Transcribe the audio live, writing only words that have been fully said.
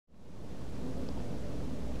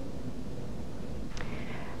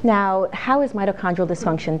Now, how is mitochondrial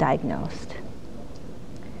dysfunction diagnosed?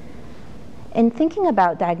 In thinking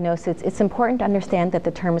about diagnosis, it's important to understand that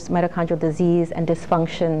the terms mitochondrial disease and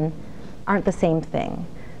dysfunction aren't the same thing.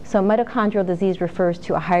 So mitochondrial disease refers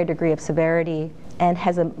to a higher degree of severity and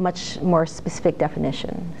has a much more specific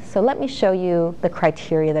definition. So let me show you the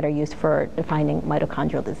criteria that are used for defining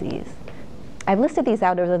mitochondrial disease. I've listed these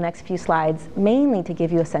out over the next few slides mainly to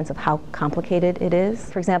give you a sense of how complicated it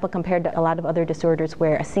is. For example, compared to a lot of other disorders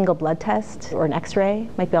where a single blood test or an X-ray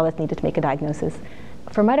might be all that's needed to make a diagnosis.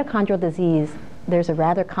 For mitochondrial disease, there's a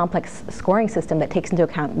rather complex scoring system that takes into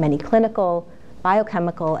account many clinical,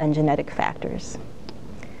 biochemical, and genetic factors.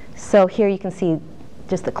 So here you can see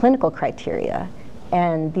just the clinical criteria,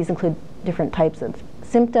 and these include different types of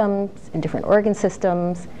symptoms in different organ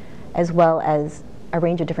systems, as well as a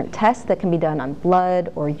range of different tests that can be done on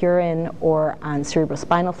blood or urine or on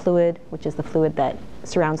cerebrospinal fluid, which is the fluid that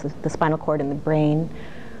surrounds the spinal cord and the brain,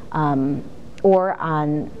 or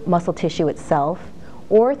on muscle tissue itself,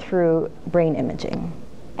 or through brain imaging.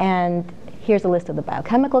 And here's a list of the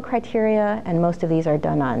biochemical criteria, and most of these are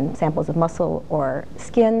done on samples of muscle or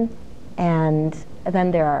skin. And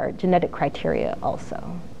then there are genetic criteria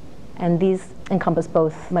also. And these encompass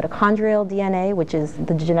both mitochondrial DNA, which is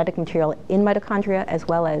the genetic material in mitochondria, as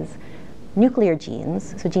well as nuclear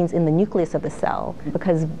genes, so genes in the nucleus of the cell,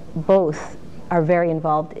 because both are very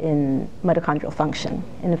involved in mitochondrial function.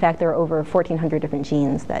 And in fact, there are over 1,400 different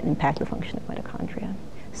genes that impact the function of mitochondria.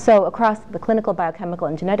 So across the clinical, biochemical,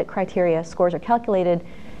 and genetic criteria, scores are calculated,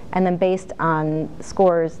 and then based on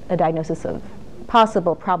scores, a diagnosis of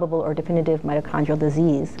possible, probable, or definitive mitochondrial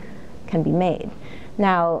disease can be made.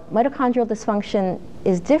 Now, mitochondrial dysfunction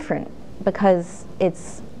is different because it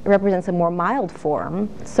represents a more mild form,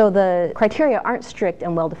 so the criteria aren't strict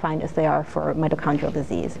and well-defined as they are for mitochondrial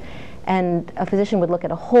disease. And a physician would look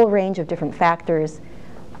at a whole range of different factors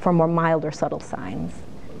for more mild or subtle signs.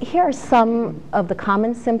 Here are some of the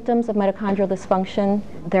common symptoms of mitochondrial dysfunction.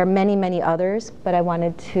 There are many, many others, but I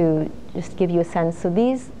wanted to just give you a sense. So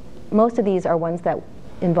most of these are ones that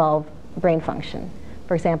involve brain function.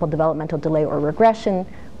 For example, developmental delay or regression,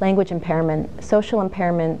 language impairment, social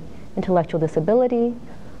impairment, intellectual disability,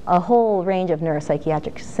 a whole range of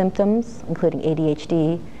neuropsychiatric symptoms, including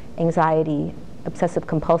ADHD, anxiety,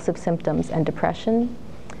 obsessive-compulsive symptoms, and depression,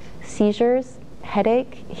 seizures,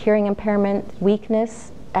 headache, hearing impairment,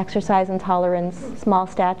 weakness, exercise intolerance, small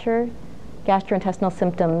stature, gastrointestinal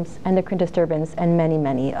symptoms, endocrine disturbance, and many,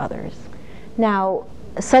 many others. Now,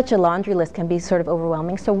 such a laundry list can be sort of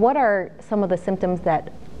overwhelming. So what are some of the symptoms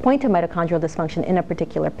that point to mitochondrial dysfunction in a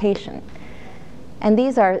particular patient? And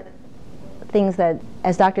these are things that,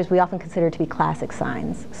 as doctors, we often consider to be classic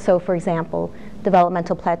signs. So for example,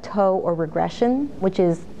 developmental plateau or regression, which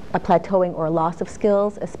is a plateauing or loss of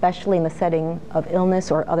skills, especially in the setting of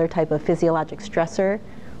illness or other type of physiologic stressor,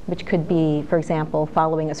 which could be, for example,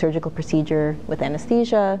 following a surgical procedure with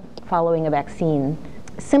anesthesia, following a vaccine.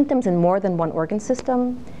 Symptoms in more than one organ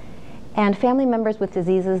system, and family members with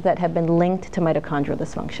diseases that have been linked to mitochondrial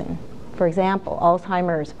dysfunction. For example,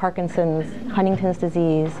 Alzheimer's, Parkinson's, Huntington's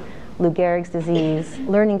disease, Lou Gehrig's disease,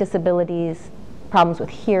 learning disabilities, problems with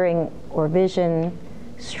hearing or vision,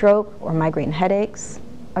 stroke or migraine headaches,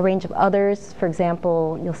 a range of others. For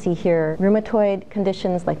example, you'll see here rheumatoid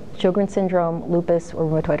conditions like Sjogren's syndrome, lupus, or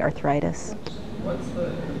rheumatoid arthritis. What's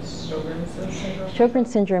the Sjogren's syndrome?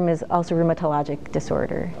 Sjogren's syndrome is also a rheumatologic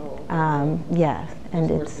disorder. Yeah, and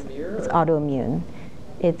it's autoimmune.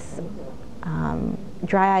 It's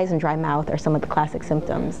dry eyes and dry mouth are some of the classic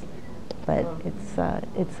symptoms, but it's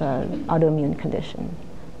an autoimmune condition.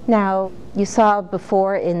 Now, you saw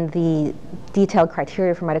before in the detailed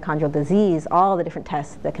criteria for mitochondrial disease all the different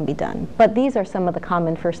tests that can be done, but these are some of the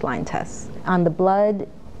common first-line tests. On the blood,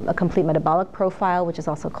 a complete metabolic profile, which is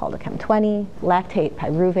also called a Chem20, lactate,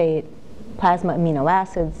 pyruvate, plasma amino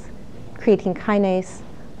acids, creatine kinase,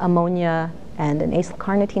 ammonia, and an acyl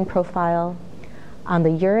carnitine profile. On the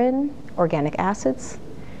urine, organic acids,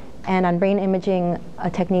 and on brain imaging, a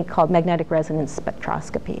technique called magnetic resonance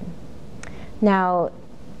spectroscopy. Now,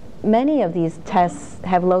 many of these tests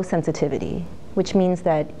have low sensitivity, which means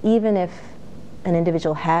that even if an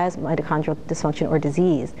individual has mitochondrial dysfunction or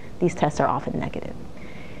disease, these tests are often negative.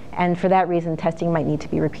 And for that reason, testing might need to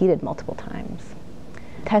be repeated multiple times.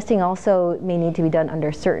 Testing also may need to be done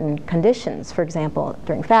under certain conditions, for example,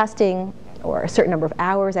 during fasting, or a certain number of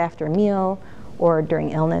hours after a meal, or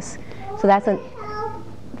during illness. So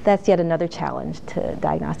that's yet another challenge to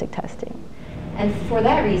diagnostic testing. And for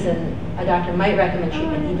that reason, a doctor might recommend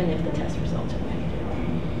treatment even if the tests are